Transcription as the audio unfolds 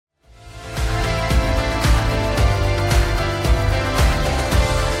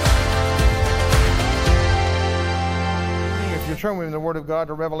Word of God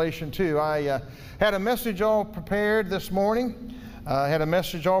to Revelation 2. I had a message all prepared this morning. I had a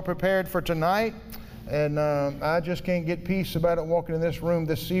message all prepared for tonight. And I just can't get peace about it walking in this room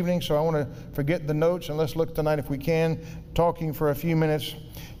this evening, so I want to forget the notes and let's look tonight if we can, talking for a few minutes.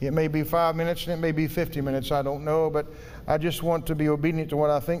 It may be 5 minutes and it may be 50 minutes, I don't know, but I just want to be obedient to what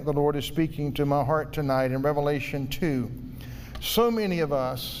I think the Lord is speaking to my heart tonight in Revelation 2. So many of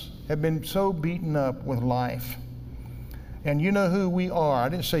us have been so beaten up with life. And you know who we are. I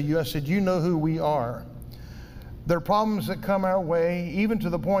didn't say you, I said you know who we are. There are problems that come our way, even to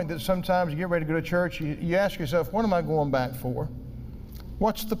the point that sometimes you get ready to go to church, you ask yourself, what am I going back for?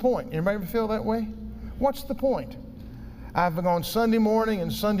 What's the point? Anybody ever feel that way? What's the point? I've gone Sunday morning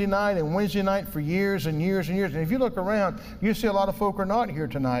and Sunday night and Wednesday night for years and years and years. And if you look around, you see a lot of folk are not here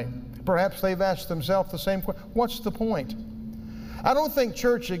tonight. Perhaps they've asked themselves the same question. What's the point? I don't think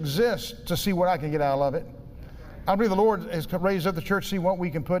church exists to see what I can get out of it. I believe the Lord has raised up the church to see what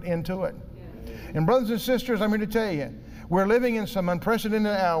we can put into it. And brothers and sisters, I'm here to tell you, we're living in some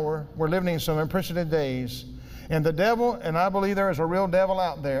unprecedented hour. We're living in some unprecedented days. And the devil, and I believe there is a real devil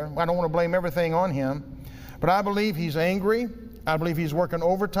out there. I don't want to blame everything on him. But I believe he's angry. I believe he's working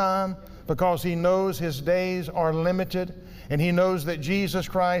overtime because he knows his days are limited. And he knows that Jesus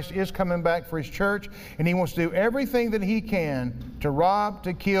Christ is coming back for his church. And he wants to do everything that he can to rob,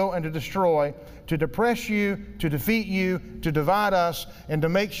 to kill, and to destroy, to depress you, to defeat you, to divide us, and to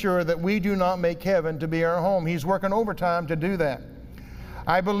make sure that we do not make heaven to be our home. He's working overtime to do that.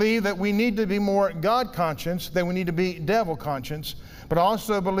 I believe that we need to be more God conscious than we need to be devil conscious. But I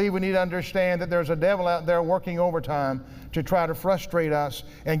also believe we need to understand that there's a devil out there working overtime to try to frustrate us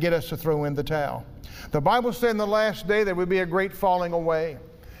and get us to throw in the towel. The Bible said in the last day there would be a great falling away.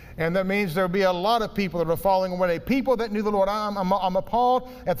 And that means there will be a lot of people that are falling away. People that knew the Lord. I'm appalled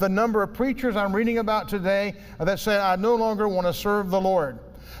at the number of preachers I'm reading about today that say, I no longer want to serve the Lord.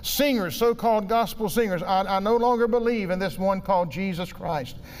 Singers, so-called gospel singers, I no longer believe in this one called Jesus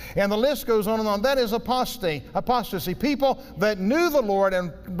Christ. And the list goes on and on. That is apostasy. People that knew the Lord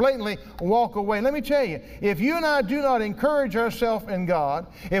and blatantly walk away. Let me tell you, if you and I do not encourage ourselves in God,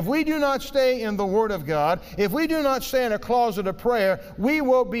 if we do not stay in the Word of God, if we do not stay in a closet of prayer, we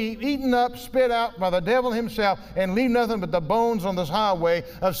will be eaten up, spit out by the devil himself and leave nothing but the bones on this highway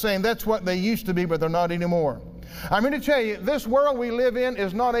of saying that's what they used to be, but they're not anymore. I'm going to tell you, this world we live in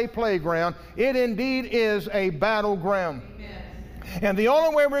is not a playground. It indeed is a battleground. Amen. And the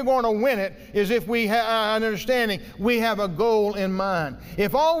only way we're going to win it is if we have an understanding, we have a goal in mind.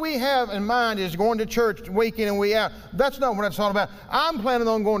 If all we have in mind is going to church week in and week out, that's not what it's all about. I'm planning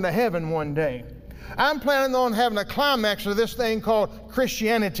on going to heaven one day. I'm planning on having a climax of this thing called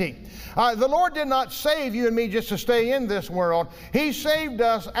Christianity. The Lord did not save you and me just to stay in this world. He saved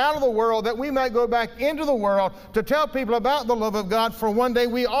us out of the world that we might go back into the world to tell people about the love of God, for one day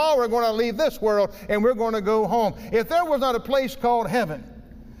we all are going to leave this world and we're going to go home. If there was not a place called heaven,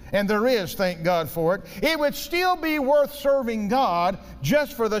 and there is, thank God for it, it would still be worth serving God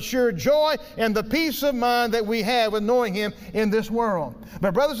just for the sheer joy and the peace of mind that we have with knowing Him in this world.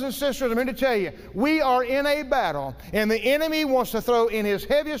 But brothers and sisters, I'm here to tell you, we are in a battle, and the enemy wants to throw in his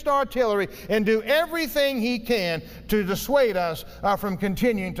heaviest artillery and do everything he can to dissuade us from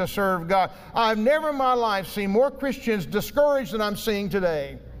continuing to serve God. I've never in my life seen more Christians discouraged than I'm seeing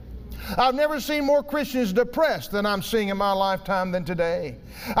today. I've never seen more Christians depressed than I'm seeing in my lifetime than today.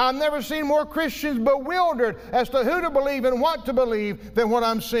 I've never seen more Christians bewildered as to who to believe and what to believe than what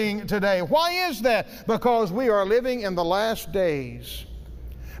I'm seeing today. Why is that? Because we are living in the last days.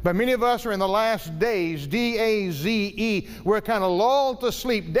 But many of us are in the last days, D-A-Z-E. We're kind of lulled to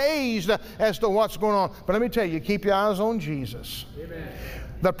sleep, dazed as to what's going on. But let me tell you, keep your eyes on Jesus. Amen.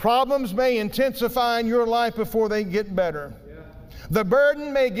 The problems may intensify in your life before they get better. The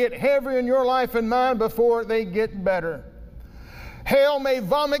burden may get heavier in your life and mine before they get better. Hell may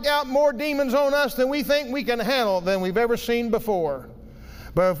vomit out more demons on us than we think we can handle than we've ever seen before.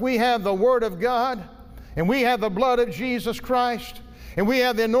 But if we have the Word of God, and we have the blood of Jesus Christ, and we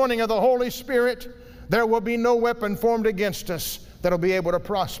have the anointing of the Holy Spirit, there will be no weapon formed against us that will be able to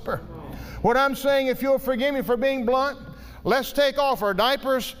prosper. What I'm saying, if you'll forgive me for being blunt, let's take off our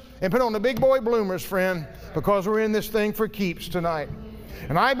diapers and put on the big boy bloomers, friend, because we're in this thing for keeps tonight.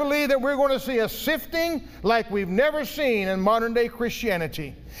 And I believe that we're going to see a sifting like we've never seen in modern day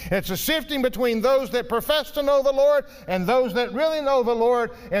Christianity. It's a sifting between those that profess to know the Lord and those that really know the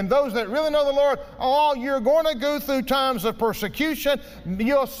Lord. And those that really know the Lord, you're going to go through times of persecution.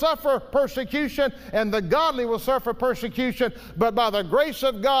 You'll suffer persecution, and the godly will suffer persecution. But by the grace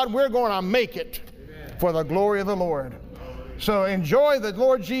of God, we're going to make it for the glory of the Lord. So enjoy the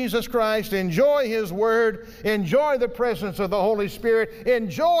Lord Jesus Christ, enjoy His Word, enjoy the presence of the Holy Spirit,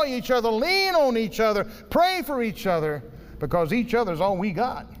 enjoy each other, lean on each other, pray for each other, because each other is all we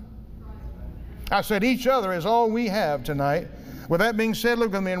got. I said each other is all we have tonight. With that being said,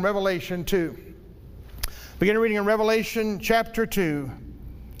 look with me in Revelation 2. Begin reading in Revelation chapter 2,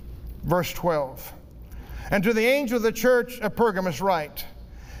 verse 12. And to the angel of the church of Pergamos write,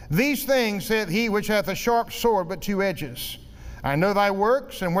 These things saith he which hath a sharp sword but two edges. I know thy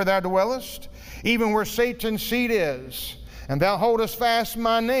works, and where thou dwellest, even where Satan's seat is. And thou holdest fast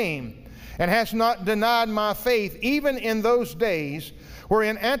my name, and hast not denied my faith, even in those days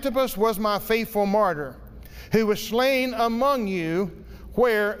wherein Antipas was my faithful martyr, who was slain among you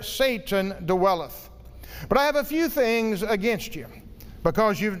where Satan dwelleth. But I have a few things against you,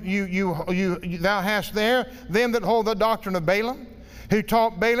 because thou hast there them that hold the doctrine of Balaam, who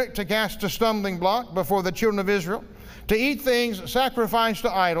taught Balak to cast a stumbling block before the children of Israel, to eat things sacrificed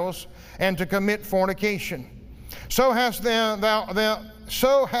to idols, and to commit fornication. So hast thou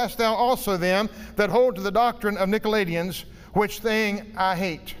also them that hold to the doctrine of Nicolaitans, which thing I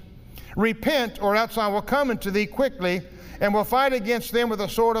hate. Repent, or else I will come unto thee quickly, and will fight against them with the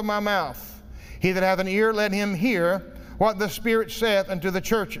sword of my mouth. He that hath an ear, let him hear what the Spirit saith unto the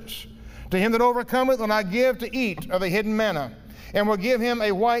churches. To him that overcometh will I give to eat of the hidden manna, and will give him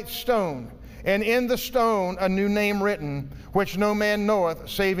a white stone, and in the stone a new name written, which no man knoweth,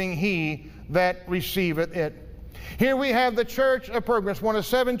 saving he that receiveth it. Here we have the church of Pergamos, one of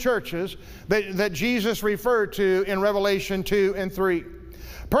 7 churches that Jesus referred to in Revelation 2 and 3.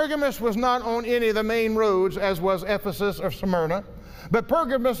 Pergamos was not on any of the main roads as was Ephesus or Smyrna, but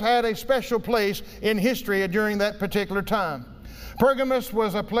Pergamos had a special place in history during that particular time. Pergamos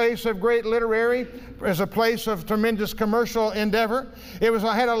was a place of great literary, was a place of tremendous commercial endeavor. It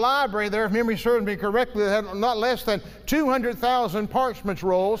had a library there, if memory serves me correctly, that had not less than 200,000 parchment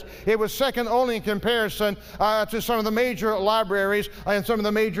rolls. It was second only in comparison to some of the major libraries in some of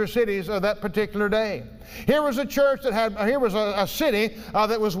the major cities of that particular day. Here was a church here was a city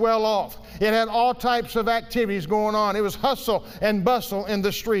that was well off. It had all types of activities going on. It was hustle and bustle in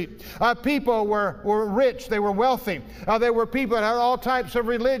the street. People were rich. They were wealthy. There were people that had all types of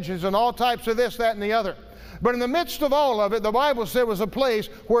religions and all types of this, that, and the other. But in the midst of all of it, the Bible said was a place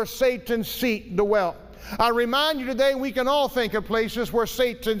where Satan's seat dwelt. I remind you today, we can all think of places where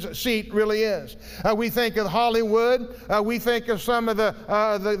Satan's seat really is. We think of Hollywood. We think of some of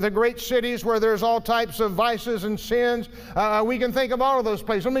the great cities where there's all types of vices and sins. We can think of all of those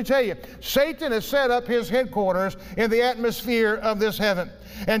places. Let me tell you, Satan has set up his headquarters in the atmosphere of this heaven.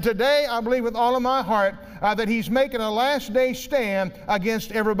 And today, I believe with all of my heart that he's making a last day stand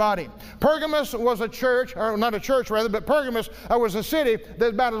against everybody. Pergamos was a church, or not a church rather, but Pergamos was a city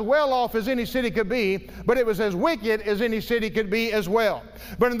that's about as well off as any city could be, but it was as wicked as any city could be as well.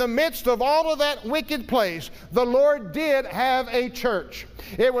 But in the midst of all of that wicked place, the Lord did have a church.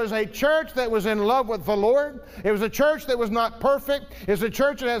 It was a church that was in love with the Lord. It was a church that was not perfect. It was a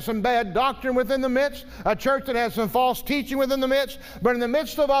church that had some bad doctrine within the midst, a church that had some false teaching within the midst. But in the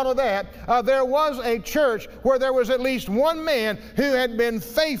midst of all of that, there was a church where there was at least one man who had been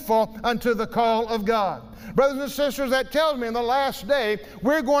faithful unto the call of God. Brothers and sisters, that tells me in the last day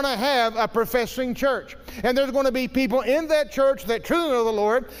we're going to have a professing church. And there's going to be people in that church that truly know the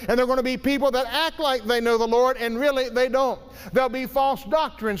Lord, and there are going to be people that act like they know the Lord and really they don't. There'll be false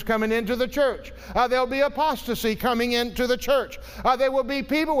doctrines coming into the church. There'll be apostasy coming into the church. There will be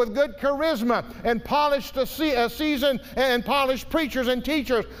people with good charisma and polished, seasoned and polished preachers and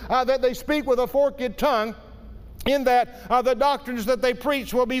teachers that they speak with a forked tongue, in that the doctrines that they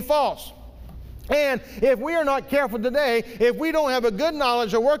preach will be false. And if we are not careful today, if we don't have a good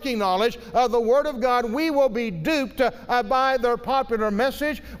knowledge, a working knowledge of the Word of God, we will be duped by their popular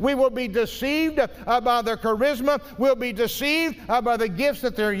message. We will be deceived by their charisma. We'll be deceived by the gifts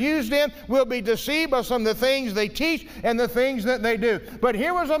that they're used in. We'll be deceived by some of the things they teach and the things that they do. But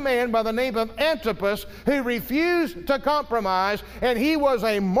here was a man by the name of Antipas who refused to compromise, and he was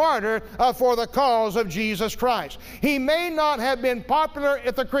a martyr for the cause of Jesus Christ. He may not have been popular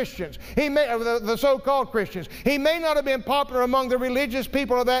with the Christians. He may the so-called Christians. He may not have been popular among the religious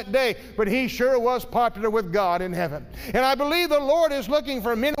people of that day, but he sure was popular with God in heaven. And I believe the Lord is looking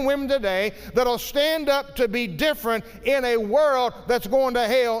for men and women today that'll stand up to be different in a world that's going to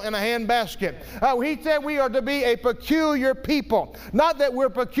hell in a handbasket. He said we are to be a peculiar people. Not that we're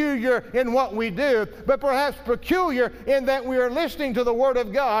peculiar in what we do, but perhaps peculiar in that we are listening to the Word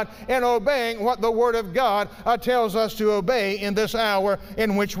of God and obeying what the Word of God tells us to obey in this hour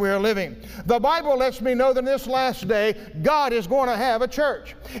in which we are living. The Bible lets me know that in this last day, God is going to have a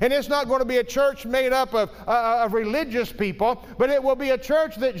church. And it's not going to be a church made up of religious people, but it will be a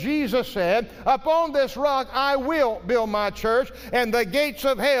church that Jesus said, upon this rock I will build my church, and the gates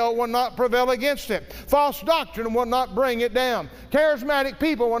of hell will not prevail against it. False doctrine will not bring it down. Charismatic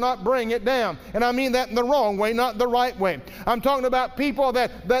people will not bring it down. And I mean that in the wrong way, not the right way. I'm talking about people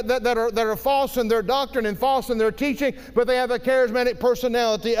that are false in their doctrine and false in their teaching, but they have a charismatic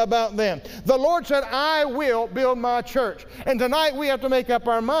personality about them. The Lord said, I will build my church. And tonight we have to make up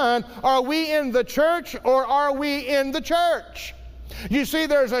our mind, are we in the church or are we in the church? You see,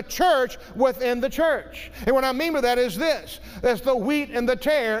 there's a church within the church. And what I mean by that is this. That's the wheat and the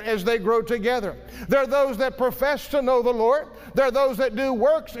tare as they grow together. There are those that profess to know the Lord. There are those that do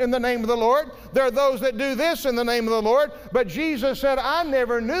works in the name of the Lord. There are those that do this in the name of the Lord. But Jesus said, I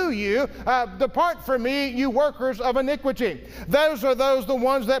never knew you. Depart from me, you workers of iniquity. Those are the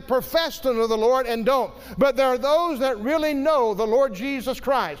ones that profess to know the Lord and don't. But there are those that really know the Lord Jesus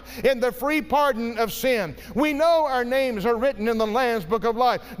Christ in the free pardon of sin. We know our names are written in the Lamb's Book of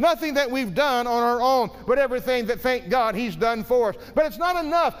Life. Nothing that we've done on our own, but everything that, thank God, He's done for us. But it's not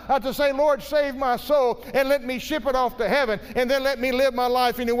enough to say, Lord, save my soul and let me ship it off to heaven and then let me live my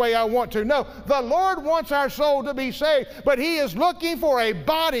life any way I want to. No, the Lord wants our soul to be saved, but He is looking for a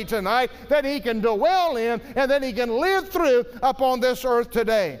body tonight that He can dwell in and that He can live through upon this earth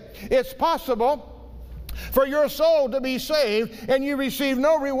today. It's possible for your soul to be saved and you receive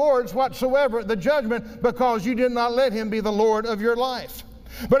no rewards whatsoever at the judgment because you did not let Him be the Lord of your life.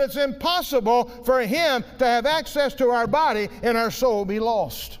 But it's impossible for Him to have access to our body and our soul be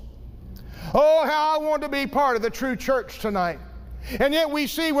lost. Oh, how I want to be part of the true church tonight. And yet we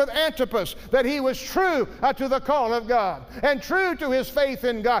see with Antipas that he was true to the call of God and true to his faith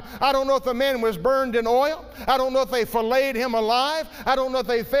in God. I don't know if the man was burned in oil. I don't know if they filleted him alive. I don't know if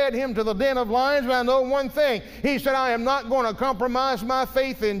they fed him to the den of lions, but I know one thing. He said, I am not going to compromise my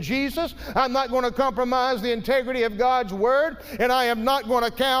faith in Jesus. I'm not going to compromise the integrity of God's Word, and I am not going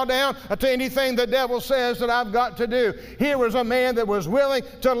to cow down to anything the devil says that I've got to do. Here was a man that was willing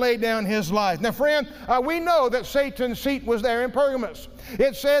to lay down his life. Now, friend, we know that Satan's seat was there in Pergamos.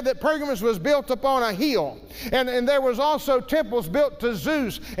 It said that Pergamos was built upon a hill, and there was also temples built to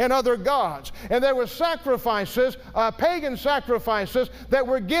Zeus and other gods, and there were sacrifices, pagan sacrifices that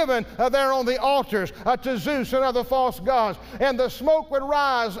were given there on the altars to Zeus and other false gods, and the smoke would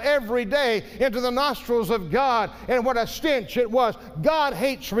rise every day into the nostrils of God, and what a stench it was. God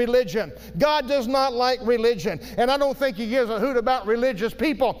hates religion. God does not like religion, and I don't think He gives a hoot about religious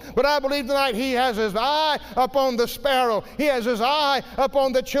people, but I believe tonight He has His eye upon the sparrow. He has His eye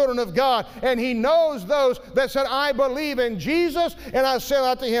upon the children of God, and He knows those that said, I believe in Jesus, and I sell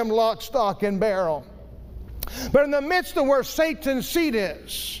out to Him lock, stock, and barrel. But in the midst of where Satan's seat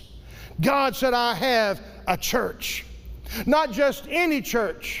is, God said, I have a church. Not just any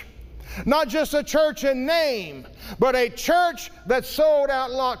church, not just a church in name, but a church that sold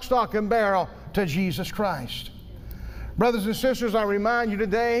out lock, stock, and barrel to Jesus Christ. Brothers and sisters, I remind you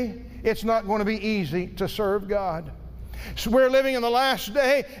today, it's not going to be easy to serve God. So we're living in the last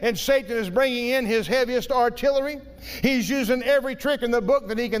day, and Satan is bringing in his heaviest artillery. He's using every trick in the book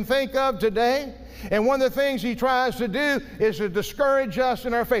that he can think of today. And one of the things he tries to do is to discourage us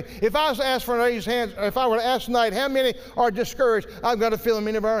in our faith. If I was asked for raised hands, if I were to ask tonight how many are discouraged, I've got a feeling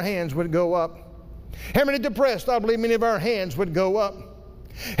many of our hands would go up. How many depressed? I believe many of our hands would go up.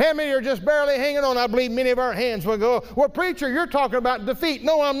 How many are just barely hanging on? I believe many of our hands would go up. Well, preacher, you're talking about defeat.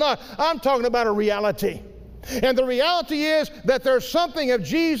 No, I'm not. I'm talking about a reality. And the reality is that there's something of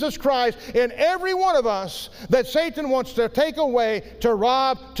Jesus Christ in every one of us that Satan wants to take away, to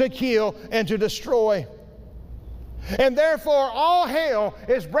rob, to kill, and to destroy. And therefore, all hell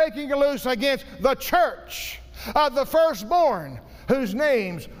is breaking loose against the church of the firstborn whose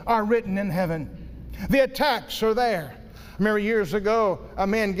names are written in heaven. The attacks are there. I remember years ago, a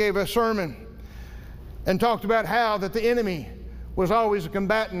man gave a sermon and talked about how that the enemy was always a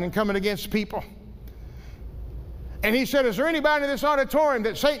combatant and coming against people. And he said, is there anybody in this auditorium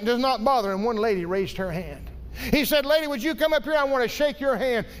that Satan does not bother? And one lady raised her hand. He said, lady, would you come up here? I want to shake your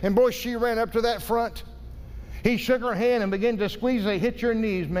hand. And boy, she ran up to that front. He shook her hand and began to squeeze her. Hit your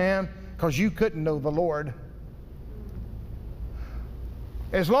knees, ma'am, because you couldn't know the Lord.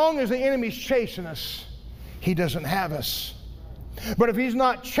 As long as the enemy's chasing us, he doesn't have us. But if he's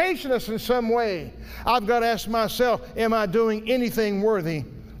not chasing us in some way, I've got to ask myself, am I doing anything worthy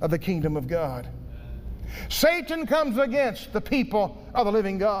of the kingdom of God? Satan comes against the people of the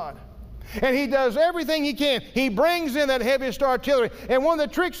living God. And he does everything he can. He brings in that heaviest artillery. And one of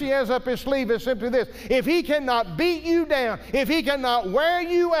the tricks he has up his sleeve is simply this. If he cannot beat you down, if he cannot wear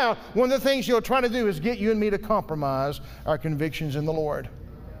you out, one of the things he'll try to do is get you and me to compromise our convictions in the Lord.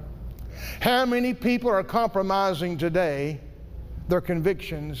 How many people are compromising today their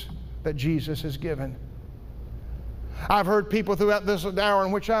convictions that Jesus has given? I've heard people throughout this hour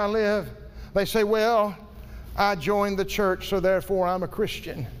in which I live, they say, well, I joined the church, so therefore I'm a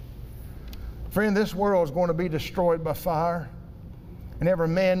Christian. Friend, this world is going to be destroyed by fire. And every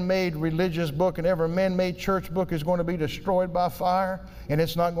man-made religious book and every man-made church book is going to be destroyed by fire, and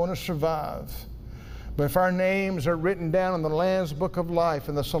it's not going to survive. But if our names are written down in the Lamb's Book of Life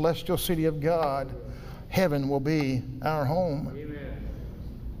in the celestial city of God, heaven will be our home. Amen.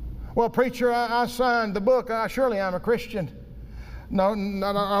 Well, preacher, I signed the book. Surely I'm a Christian. No, I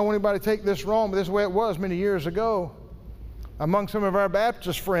don't want anybody to take this wrong, but this is the way it was many years ago. Among some of our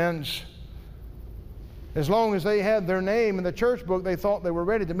Baptist friends, as long as they had their name in the church book, they thought they were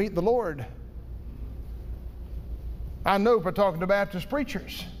ready to meet the Lord. I know for talking to Baptist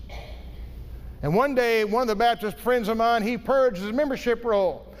preachers. And one day, one of the Baptist friends of mine, he purged his membership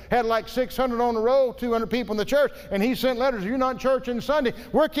roll. Had like 600 on the roll, 200 people in the church, and he sent letters, you're not in church on Sunday,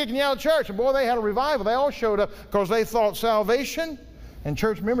 we're kicking you out of church. And boy, they had a revival. They all showed up because they thought salvation and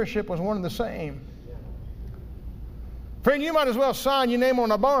church membership was one and the same. Friend, you might as well sign your name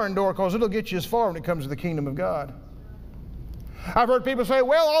on a barn door because it'll get you as far when it comes to the kingdom of God. I've heard people say,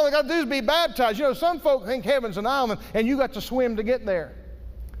 well, all they got to do is be baptized. You know, some folk think heaven's an island and you got to swim to get there.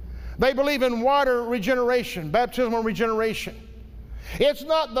 They believe in water regeneration, baptismal regeneration. It's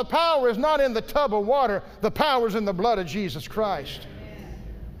not, the power is not in the tub of water. The power is in the blood of Jesus Christ.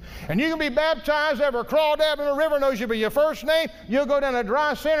 And you can be baptized, ever crawled down in a river, knows you by your first name. You'll go down a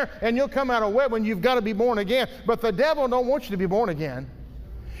dry center and you'll come out a wet one. You've got to be born again. But the devil don't want you to be born again.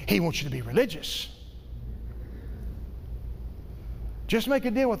 He wants you to be religious. Just make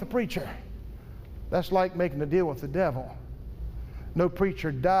a deal with the preacher. That's like making a deal with the devil. No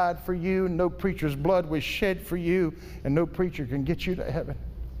preacher died for you. No preacher's blood was shed for you. And no preacher can get you to heaven.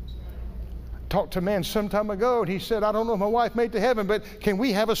 Talked to a man some time ago, and he said, I don't know if my wife made it to heaven, but can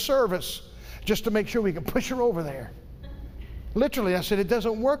we have a service just to make sure we can push her over there? Literally, I said, it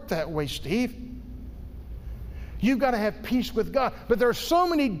doesn't work that way, Steve. You've got to have peace with God. But there are so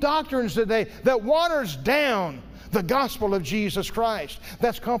many doctrines today that waters down the gospel of Jesus Christ.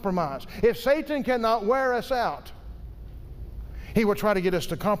 That's compromise. If Satan cannot wear us out, he will try to get us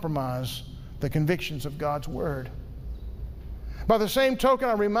to compromise the convictions of God's Word. By the same token,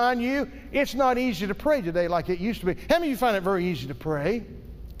 I remind you, it's not easy to pray today like it used to be. How many of you find it very easy to pray?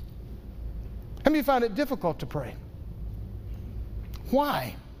 How many of you find it difficult to pray?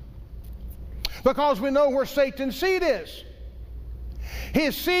 Why? Because we know where Satan's seat is.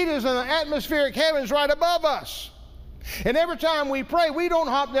 His seat is in the atmospheric heavens right above us. And every time we pray, we don't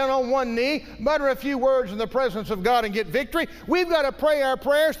hop down on one knee, mutter a few words in the presence of God and get victory. We've got to pray our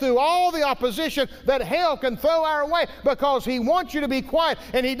prayers through all the opposition that hell can throw our way, because He wants you to be quiet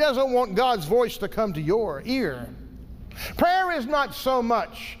and He doesn't want God's voice to come to your ear. Prayer is not so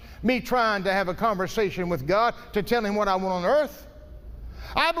much me trying to have a conversation with God to tell Him what I want on earth.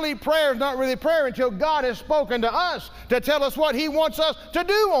 I believe prayer is not really prayer until God has spoken to us to tell us what He wants us to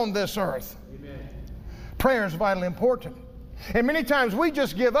do on this earth. Prayer is vitally important. And many times we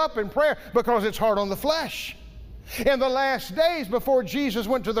just give up in prayer because it's hard on the flesh. In the last days before Jesus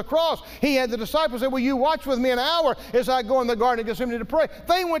went to the cross, He had the disciples say, will you watch with me an hour as I go in the Garden of Gethsemane to pray?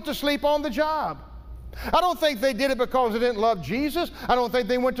 They went to sleep on the job. I don't think they did it because they didn't love Jesus. I don't think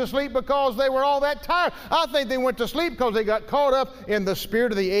they went to sleep because they were all that tired. I think they went to sleep because they got caught up in the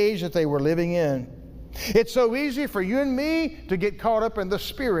spirit of the age that they were living in. It's so easy for you and me to get caught up in the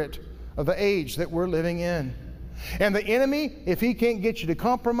spirit of the age that we're living in. And the enemy, if he can't get you to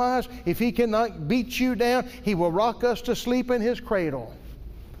compromise, if he cannot beat you down, he will rock us to sleep in his cradle.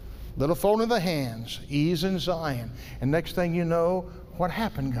 Little fold in the hands, ease in Zion. And next thing you know, what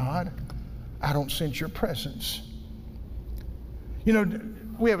happened, God? I don't sense your presence. You know,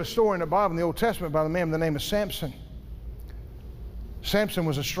 we have a story in the Bible in the Old Testament about a man by the name of Samson. Samson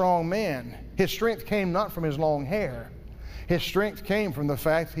was a strong man. His strength came not from his long hair. His strength came from the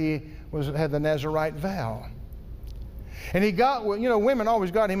fact he had the Nazirite vow. And he got, you know, women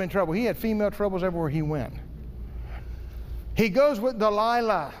always got him in trouble. He had female troubles everywhere he went. He goes with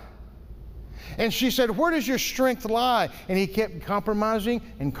Delilah. And she said, where does your strength lie? And he kept compromising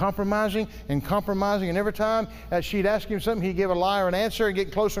and compromising and compromising. And every time she'd ask him something, he'd give a lie or an answer and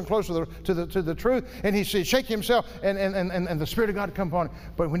get closer and closer to the truth. And he'd say, shake himself, and the Spirit of God would come upon him.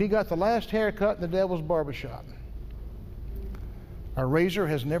 But when he got the last haircut in the devil's barbershop, A razor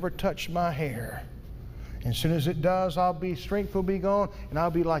has never touched my hair. And as soon as it does, strength will be gone, and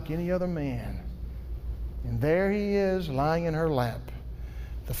I'll be like any other man. And there he is, lying in her lap.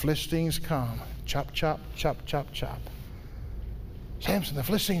 The Philistines come. Chop, chop, chop, chop, chop. Samson, the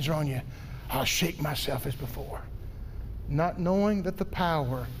Philistines are on you. I'll shake myself as before, not knowing that the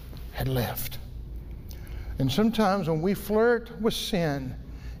power had left. And sometimes when we flirt with sin,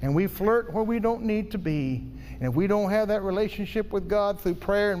 and we flirt where we don't need to be, and if we don't have that relationship with God through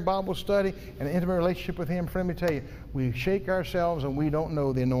prayer and Bible study and an intimate relationship with Him, friend, let me tell you, we shake ourselves and we don't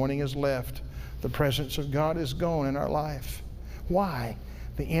know the anointing is left. The presence of God is gone in our life. Why?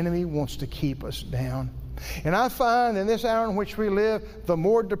 The enemy wants to keep us down. And I find in this hour in which we live, the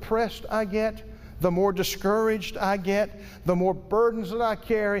more depressed I get, the more discouraged I get, the more burdens that I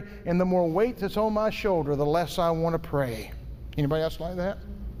carry, and the more weight that's on my shoulder, the less I want to pray. Anybody else like that?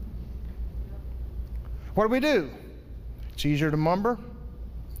 What do? It's easier to murmur.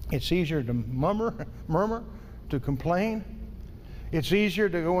 It's easier to murmur, to complain. It's easier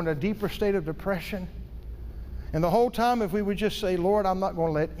to go into a deeper state of depression. And the whole time, if we would just say, Lord, I'm not going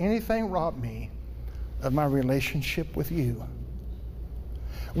to let anything rob me of my relationship with you.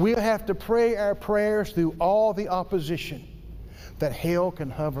 We'll have to pray our prayers through all the opposition that hell can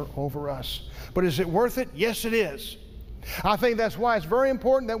hover over us. But is it worth it? Yes, it is. I think that's why it's very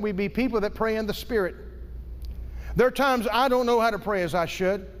important that we be people that pray in the Spirit. There are times I don't know how to pray as I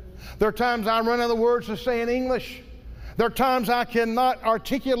should. There are times I run out of the words to say in English. There are times I cannot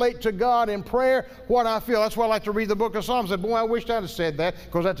articulate to God in prayer what I feel. That's why I like to read the book of Psalms. I said, boy, I wished I'd have said that,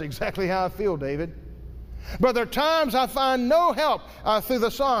 because that's exactly how I feel, David. But there are times I find no help through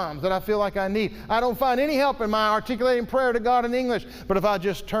the Psalms that I feel like I need. I don't find any help in my articulating prayer to God in English. But if I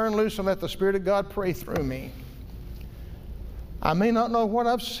just turn loose and let the Spirit of God pray through me, I may not know what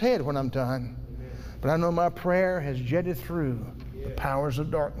I've said when I'm done, but I know my prayer has jetted through the powers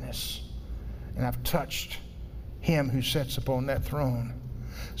of darkness, and I've touched Him who sits upon that throne.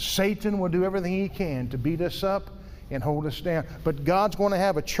 Satan will do everything he can to beat us up and hold us down. But God's going to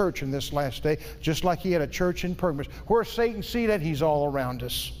have a church in this last day, just like He had a church in Pergamos. Where's Satan seated? He's all around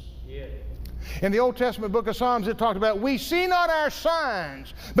us. Yeah. In the Old Testament book of Psalms, it talked about, we see not our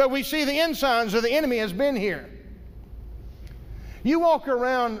signs, but we see the ensigns of the enemy has been here. You walk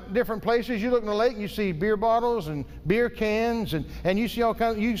around different places, you look in the lake and you see beer bottles and beer cans, and you see all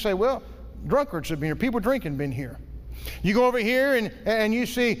kinds. You say, well, drunkards have been here. People drinking been here. You go over here and you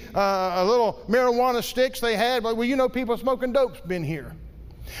see a little marijuana sticks they had. Well, you know, people smoking dope's been here.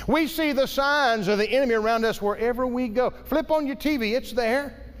 We see the signs of the enemy around us wherever we go. Flip on your TV, it's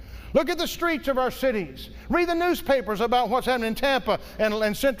there. Look at the streets of our cities. Read the newspapers about what's happening in Tampa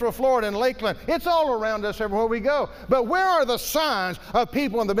and Central Florida and Lakeland. It's all around us everywhere we go. But where are the signs of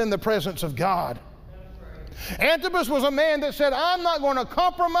people that have been in the presence of God? Antipas was a man that said, I'm not going to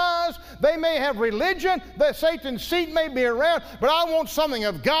compromise. They may have religion, that Satan's seat may be around, but I want something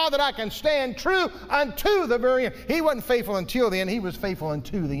of God that I can stand true unto the very end. He wasn't faithful until the end. He was faithful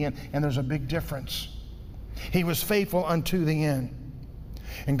unto the end. And there's a big difference. He was faithful unto the end.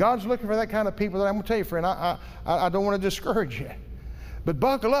 And God's looking for that kind of people. That I'm going to tell you, friend, I don't want to discourage you. But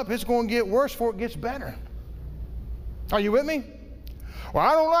buckle up. It's going to get worse before it gets better. Are you with me? Well,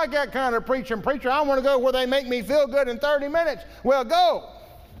 I don't like that kind of preaching. Preacher, I want to go where they make me feel good in 30 minutes. Well, go.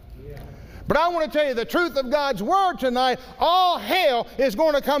 Yeah. But I want to tell you the truth of God's Word tonight. All hell is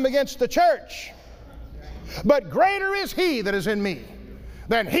going to come against the church. But greater is He that is in me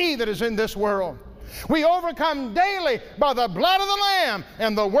than he that is in this world. We overcome daily by the blood of the Lamb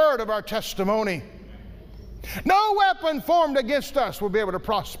and the word of our testimony. No weapon formed against us will be able to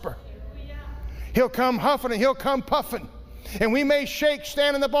prosper. He'll come huffing and he'll come puffing. And we may shake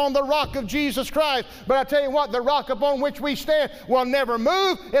standing upon the rock of Jesus Christ. But I tell you what, the rock upon which we stand will never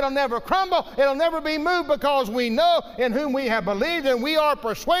move. It'll never crumble. It'll never be moved, because we know in whom we have believed, and we are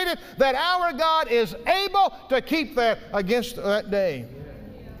persuaded that our God is able to keep that against that day.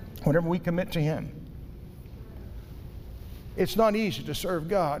 Whatever we commit to Him. It's not easy to serve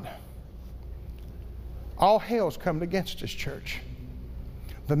God. All hell's coming against us, church.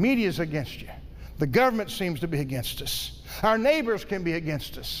 The media's against you. The government seems to be against us. Our neighbors can be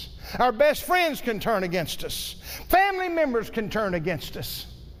against us. Our best friends can turn against us. Family members can turn against us.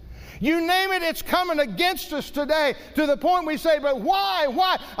 You name it, it's coming against us today, to the point we say, but why?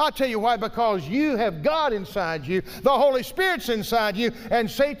 Why? I'll tell you why. Because you have God inside you. The Holy Spirit's inside you. And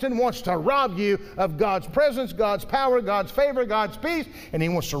Satan wants to rob you of God's presence, God's power, God's favor, God's peace. And he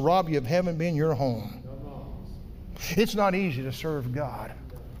wants to rob you of heaven being your home. It's not easy to serve God.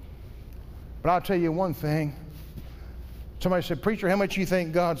 But I'll tell you one thing. Somebody said, preacher, how much you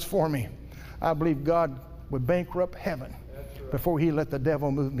think God's for me? I believe God would bankrupt heaven before He let the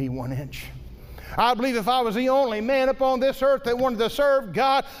devil move me 1 inch. I believe if I was the only man upon this earth that wanted to serve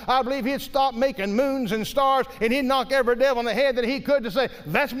God, I believe He'd stop making moons and stars, and He'd knock every devil in the head that He could to say,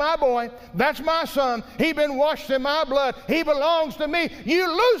 that's my boy, that's my son, he's been washed in my blood, he belongs to me. You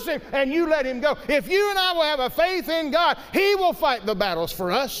loose him and you let him go. If you and I will have a faith in God, He will fight the battles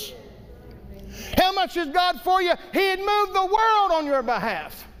for us. How much is God for you? He'd move the world on your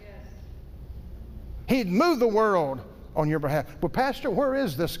behalf. He'd move the world on your behalf. Well, Pastor, where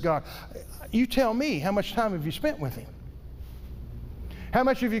is this God? You tell me, how much time have you spent with Him? How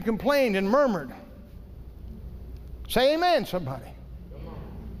much have you complained and murmured? Say amen, somebody.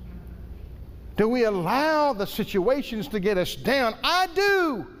 Do we allow the situations to get us down? I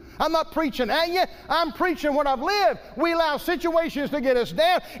do. I'm not preaching at you. I'm preaching what I've lived. We allow situations to get us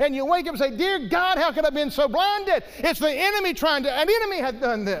down, and you wake up and say, dear God, how could I have been so blinded? It's the enemy an enemy had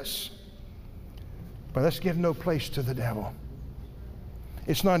done this. But let's give no place to the devil.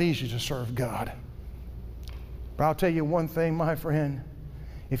 It's not easy to serve God. But I'll tell you one thing, my friend.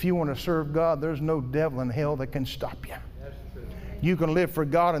 If you want to serve God, there's no devil in hell that can stop you. You can live for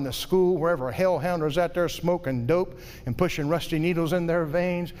God in the school, wherever a hellhounder's out there smoking dope and pushing rusty needles in their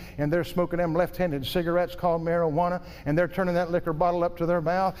veins, and they're smoking them left-handed cigarettes called marijuana, and they're turning that liquor bottle up to their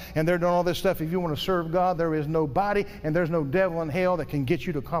mouth, and they're doing all this stuff. If you want to serve God, there is nobody, and there's no devil in hell that can get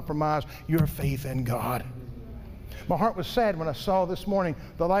you to compromise your faith in God. My heart was sad when I saw this morning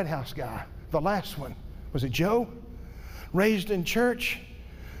the lighthouse guy, the last one. Was it Joe? Raised in church,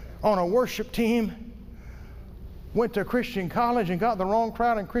 on a worship team, went to Christian college and got the wrong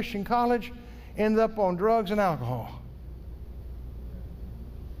crowd in Christian college, ended up on drugs and alcohol.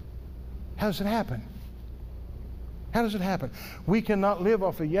 How does it happen? How does it happen? We cannot live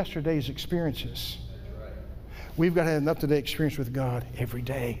off of yesterday's experiences. We've got to have an up-to-date experience with God every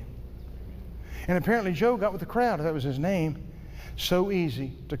day. And apparently Joe got with the crowd, that was his name. So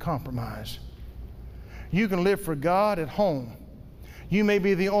easy to compromise. You can live for God at home. You may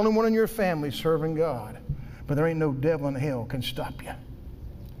be the only one in your family serving God, but there ain't no devil in hell can stop you.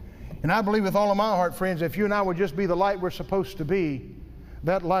 And I believe with all of my heart, friends, if you and I would just be the light we're supposed to be,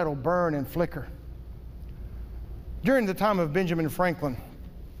 that light will burn and flicker. During the time of Benjamin Franklin,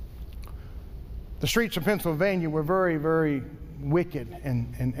 the streets of Pennsylvania were very, very wicked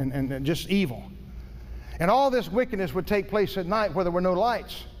and just evil. And all this wickedness would take place at night where there were no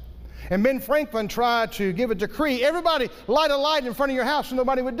lights. And Ben Franklin tried to give a decree, everybody light a light in front of your house, and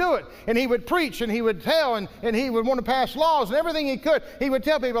nobody would do it. And he would preach and he would tell and he would want to pass laws and everything he could. He would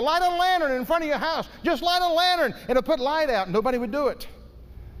tell people, light a lantern in front of your house. Just light a lantern and it'll put light out. Nobody would do it.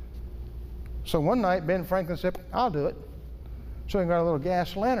 So one night Ben Franklin said, I'll do it. So he got a little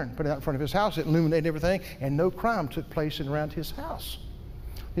gas lantern, put it out in front of his house, it illuminated everything, and no crime took place around his house.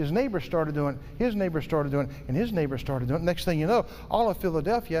 His neighbors started doing it, his neighbors started doing it, and his neighbors started doing it. Next thing you know, all of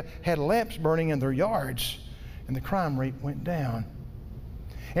Philadelphia had lamps burning in their yards, and the crime rate went down.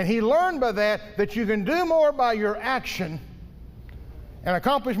 And he learned by that you can do more by your action and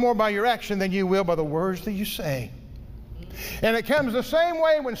accomplish more by your action than you will by the words that you say. And it comes the same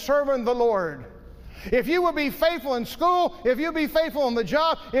way when serving the Lord. If you will be faithful in school, if you'll be faithful on the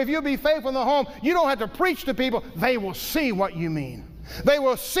job, if you'll be faithful in the home, you don't have to preach to people. They will see what you mean. They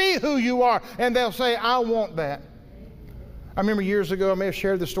will see who you are, and they'll say, I want that. I remember years ago, I may have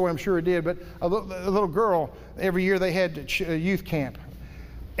shared this story, I'm sure I did, but a little girl, every year they had a youth camp.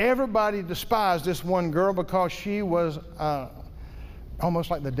 Everybody despised this one girl because she was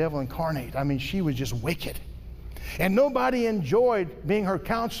almost like the devil incarnate. I mean, she was just wicked. And nobody enjoyed being her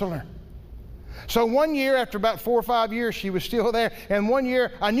counselor. So one year, after about 4 or 5 years, she was still there. And one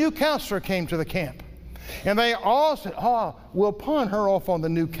year, a new counselor came to the camp. And they all said, we'll pawn her off on the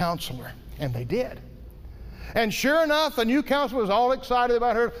new counselor. And they did. And sure enough, the new counselor was all excited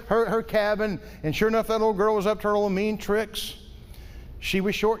about her cabin. And sure enough, that little girl was up to her little mean tricks. She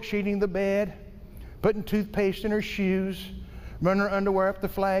was short-sheeting the bed, putting toothpaste in her shoes, running her underwear up the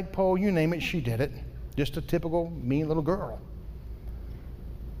flagpole. You name it, she did it. Just a typical mean little girl.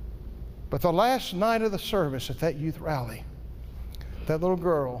 But the last night of the service at that youth rally, that little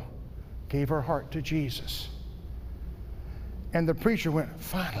girl gave her heart to Jesus. And the preacher went,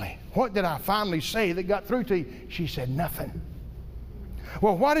 finally, what did I finally say that got through to you? She said, nothing.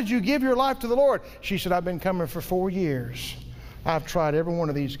 Well, why did you give your life to the Lord? She said, I've been coming for 4 years. I've tried every one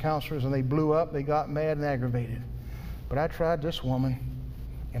of these counselors and they blew up, they got mad and aggravated. But I tried this woman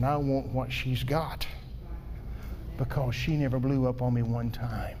and I want what she's got because she never blew up on me one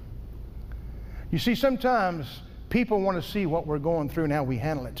time. You see, sometimes people want to see what we're going through and how we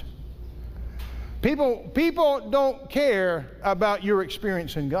handle it. People don't care about your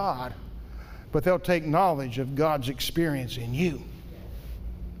experience in God. but they'll take knowledge of God's experience in you.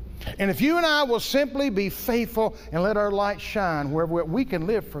 And if you and I will simply be faithful and let our light shine wherever we can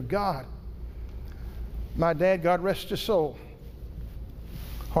live for God. My dad, God rest his soul,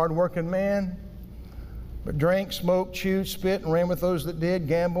 hard-working man, but drank, smoked, chewed, spit, and ran with those that did,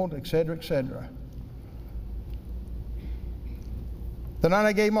 gambled, etc., etc. The night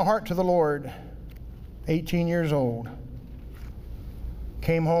I gave my heart to the Lord, 18 years old,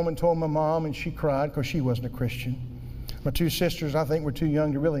 came home and told my mom, and she cried because she wasn't a Christian. My two sisters, I think, were too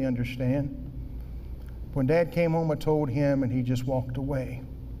young to really understand. When Dad came home, I told him, and he just walked away.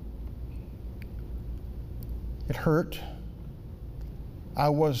 It hurt. I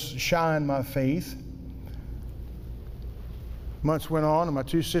was shy in my faith. Months went on, and my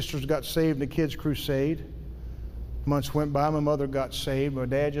two sisters got saved in the kids' crusade. Months went by, my mother got saved. My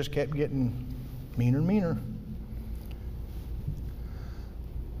dad just kept getting meaner and meaner.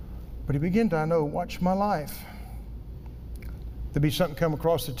 But he began to, I know, watch my life. There'd be something come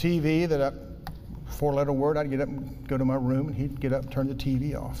across the TV that four-letter word, I'd get up and go to my room, and he'd get up and turn the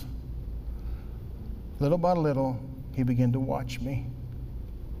TV off. Little by little, he began to watch me.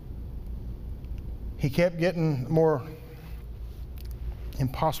 He kept getting more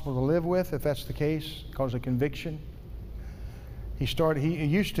impossible to live with, if that's the case, because of conviction. He'd go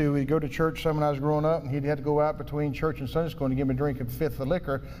to church some when I was growing up, and he'd had to go out between church and Sunday school and give me a drink of a fifth of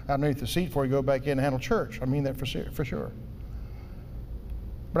liquor out underneath the seat before he'd go back in and handle church. I mean that for sure.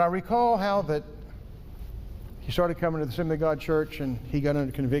 But I recall how that he started coming to the Assembly of God Church, and he got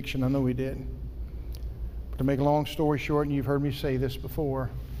under conviction. I know he did. But to make a long story short, and you've heard me say this before,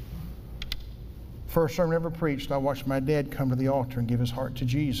 first sermon I ever preached, I watched my dad come to the altar and give his heart to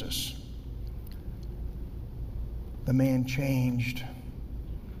Jesus. The man changed.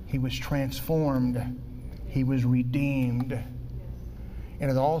 He was transformed. He was redeemed.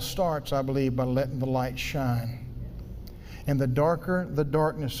 And it all starts, I believe, by letting the light shine. And the darker the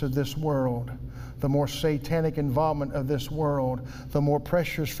darkness of this world, the more satanic involvement of this world, the more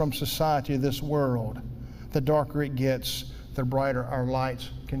pressures from society of this world, the darker it gets, the brighter our lights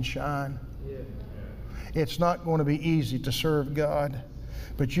can shine. Yeah. It's not going to be easy to serve God,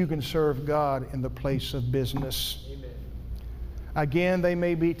 but you can serve God in the place of business. Amen. Again, they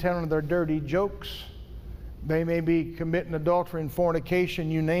may be telling their dirty jokes. They may be committing adultery and fornication,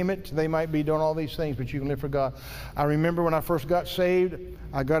 you name it. They might be doing all these things, but you can live for God. I remember when I first got saved,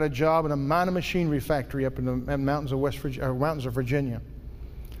 I got a job in a mining machinery factory up in the mountains of Virginia.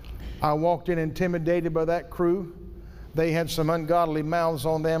 I walked in intimidated by that crew. They had some ungodly mouths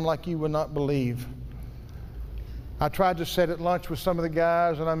on them like you would not believe. I tried to sit at lunch with some of the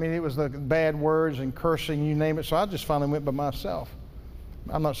guys, and I mean, it was the bad words and cursing, you name it. So I just finally went by myself.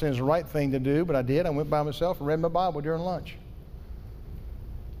 I'm not saying it's the right thing to do, but I did. I went by myself and read my Bible during lunch.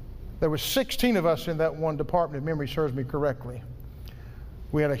 There were 16 of us in that one department, if memory serves me correctly.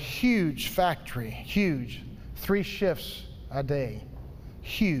 We had a huge factory, huge, 3 shifts a day,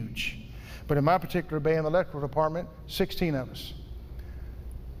 huge. But in my particular bay in the electrical department, 16 of us.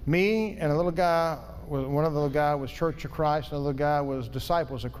 Me and a little guy, one of the little guys was Church of Christ, another guy was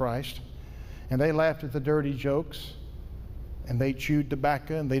Disciples of Christ, and they laughed at the dirty jokes. And they chewed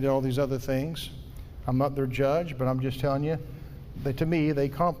tobacco, and they did all these other things. I'm not their judge, but I'm just telling you that to me, they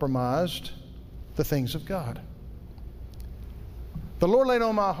compromised the things of God. The Lord laid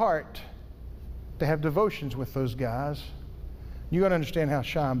on my heart to have devotions with those guys. You got to understand how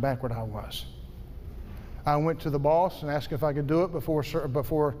shy and backward I was. I went to the boss and asked if I could do it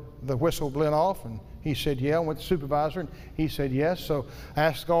before the whistle went off, and he said, yeah. I went to the supervisor, and he said, yes. So I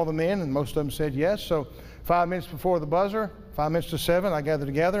asked all the men, and most of them said yes. So 5 minutes before the buzzer, 5 minutes to 7, I gathered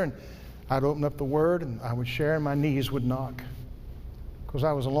together, and I'd open up the Word, and I would share, and my knees would knock, because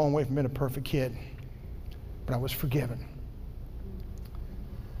I was a long way from being a perfect kid, but I was forgiven.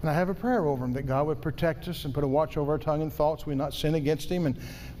 And I have a prayer over him that God would protect us and put a watch over our tongue and thoughts. We not sin against him, and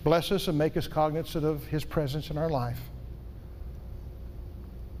bless us and make us cognizant of his presence in our life.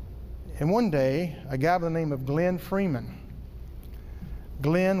 And one day, a guy by the name of Glenn Freeman.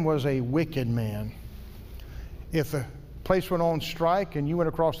 Glenn was a wicked man. If the place went on strike and you went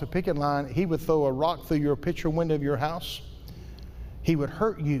across the picket line, he would throw a rock through your picture window of your house. He would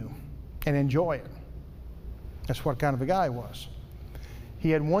hurt you and enjoy it. That's what kind of a guy he was.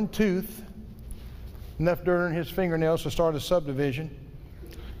 He had one tooth, enough dirt in his fingernails to start a subdivision.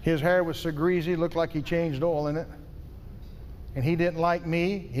 His hair was so greasy, it looked like he changed oil in it. And he didn't like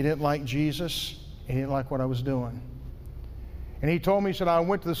me, he didn't like Jesus, and he didn't like what I was doing. And he told me, he said, I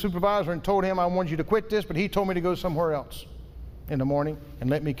went to the supervisor and told him I wanted you to quit this, but he told me to go somewhere else in the morning and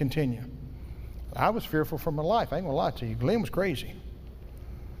let me continue. I was fearful for my life. I ain't gonna lie to you. Glenn was crazy.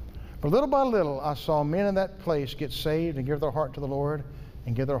 But little by little, I saw men in that place get saved and give their heart to the Lord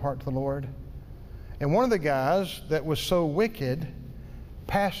and give their heart to the Lord. And one of the guys that was so wicked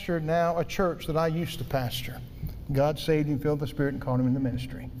pastored now a church that I used to pastor. God saved him, filled with the Spirit, and called him into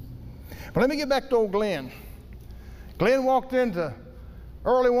ministry. But let me get back to old Glenn. Glenn walked into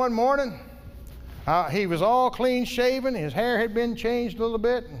early one morning. He was all clean shaven. His hair had been changed a little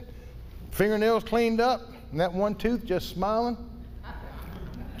bit, and fingernails cleaned up, and that one tooth just smiling,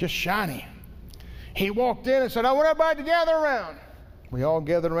 just shiny. He walked in and said, "I want everybody to gather around." We all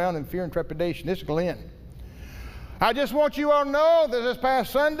gathered around in fear and trepidation. This is Glenn. "I just want you all to know that this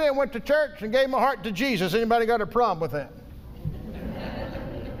past Sunday I went to church and gave my heart to Jesus. Anybody got a problem with that?"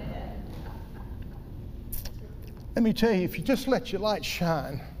 Let me tell you, if you just let your light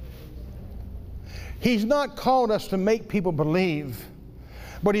shine, He's not called us to make people believe,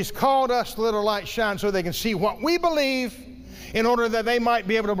 but He's called us to let our light shine so they can see what we believe in order that they might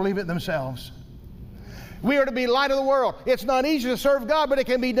be able to believe it themselves. We are to be light of the world. It's not easy to serve God, but it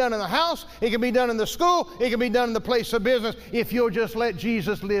can be done in the house, it can be done in the school, it can be done in the place of business if you'll just let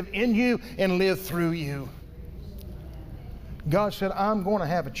Jesus live in you and live through you. God said, "I'm going to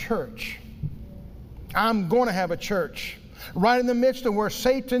have a church. I'm going to have a church. Right in the midst of where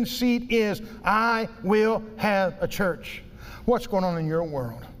Satan's seat is, I will have a church." What's going on in your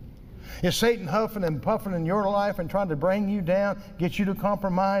world? Is Satan huffing and puffing in your life and trying to bring you down, get you to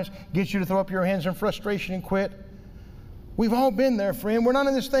compromise, get you to throw up your hands in frustration and quit? We've all been there, friend. We're not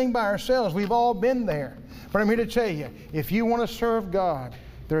in this thing by ourselves. We've all been there. But I'm here to tell you, if you want to serve God,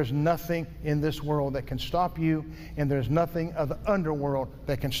 there's nothing in this world that can stop you, and there's nothing of the underworld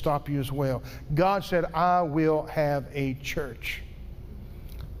that can stop you as well. God said, "I will have a church."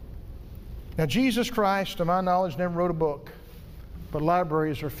 Now, Jesus Christ, to my knowledge, never wrote a book, but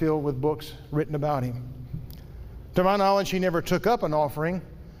libraries are filled with books written about Him. To my knowledge, He never took up an offering,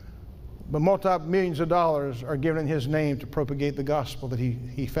 but multi-millions of dollars are given in His name to propagate the gospel that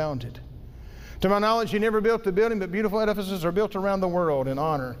He founded. To my knowledge, He never built a building, but beautiful edifices are built around the world in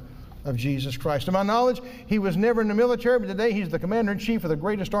honor of Jesus Christ. To my knowledge, He was never in the military, but today He's the commander-in-chief of the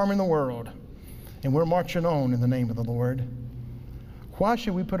greatest army in the world. And we're marching on in the name of the Lord. Why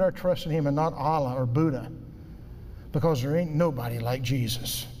should we put our trust in Him and not Allah or Buddha? Because there ain't nobody like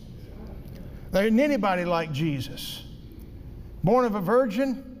Jesus. There ain't anybody like Jesus. Born of a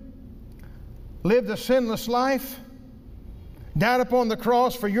virgin, lived a sinless life, died upon the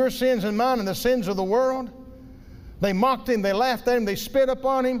cross for your sins and mine and the sins of the world. They mocked Him, they laughed at Him, they spit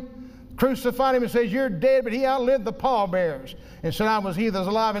upon Him, crucified Him and says, "You're dead," but He outlived the pallbearers and said, "I was He that was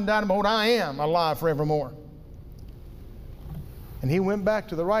alive and died, and behold, I am alive forevermore." And He went back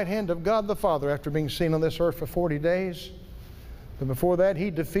to the right hand of God the Father after being seen on this earth for 40 days. But before that, He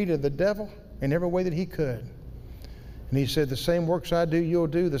defeated the devil in every way that He could. And He said, "The same works I do, you'll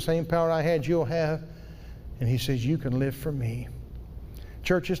do. The same power I had, you'll have." And He says, "You can live for Me."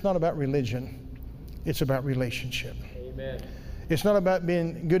 Church, it's not about religion. It's about relationship. Amen. It's not about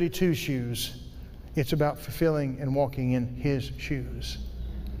being goody two-shoes. It's about fulfilling and walking in His shoes.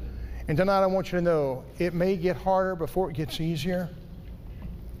 And tonight I want you to know, it may get harder before it gets easier.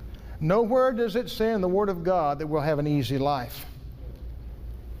 Nowhere does it say in the Word of God that we'll have an easy life.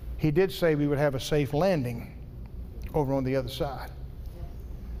 He did say we would have a safe landing over on the other side.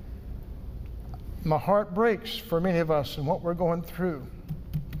 My heart breaks for many of us and what we're going through.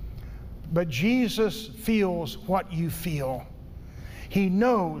 But Jesus feels what you feel. He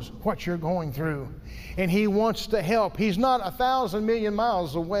knows what you're going through, and He wants to help. He's not 1,000 million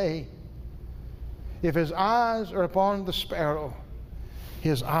miles away. If His eyes are upon the sparrow,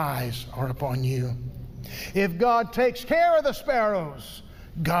 His eyes are upon you. If God takes care of the sparrows,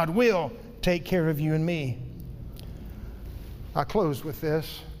 God will take care of you and me. I close with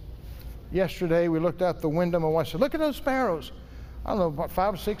this. Yesterday we looked out the window. My wife said, "Look at those sparrows." I don't know, what,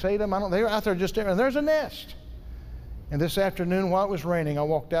 5, 6, 8 of them? They were out there just there, and there's a nest. And this afternoon, while it was raining, I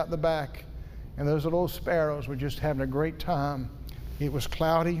walked out the back, and those little sparrows were just having a great time. It was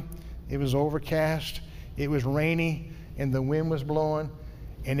cloudy, it was overcast, it was rainy, and the wind was blowing,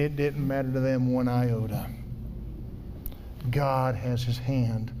 and it didn't matter to them one iota. God has His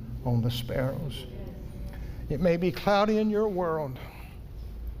hand on the sparrows. It may be cloudy in your world.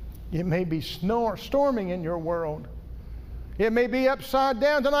 It may be storming in your world. It may be upside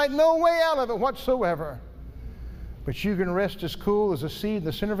down tonight, no way out of it whatsoever. But you can rest as cool as a seed in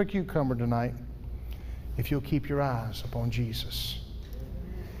the center of a cucumber tonight if you'll keep your eyes upon Jesus.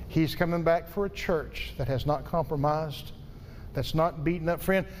 He's coming back for a church that has not compromised, that's not beaten up.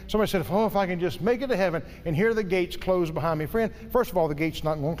 Friend, somebody said, "Oh, if I can just make it to heaven and hear the gates close behind me." Friend, first of all, the gate's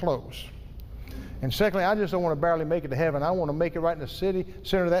not going to close. And secondly, I just don't want to barely make it to heaven. I want to make it right in the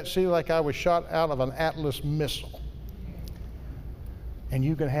center of that city like I was shot out of an Atlas missile. And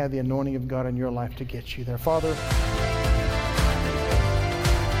you can have the anointing of God in your life to get you there. Father,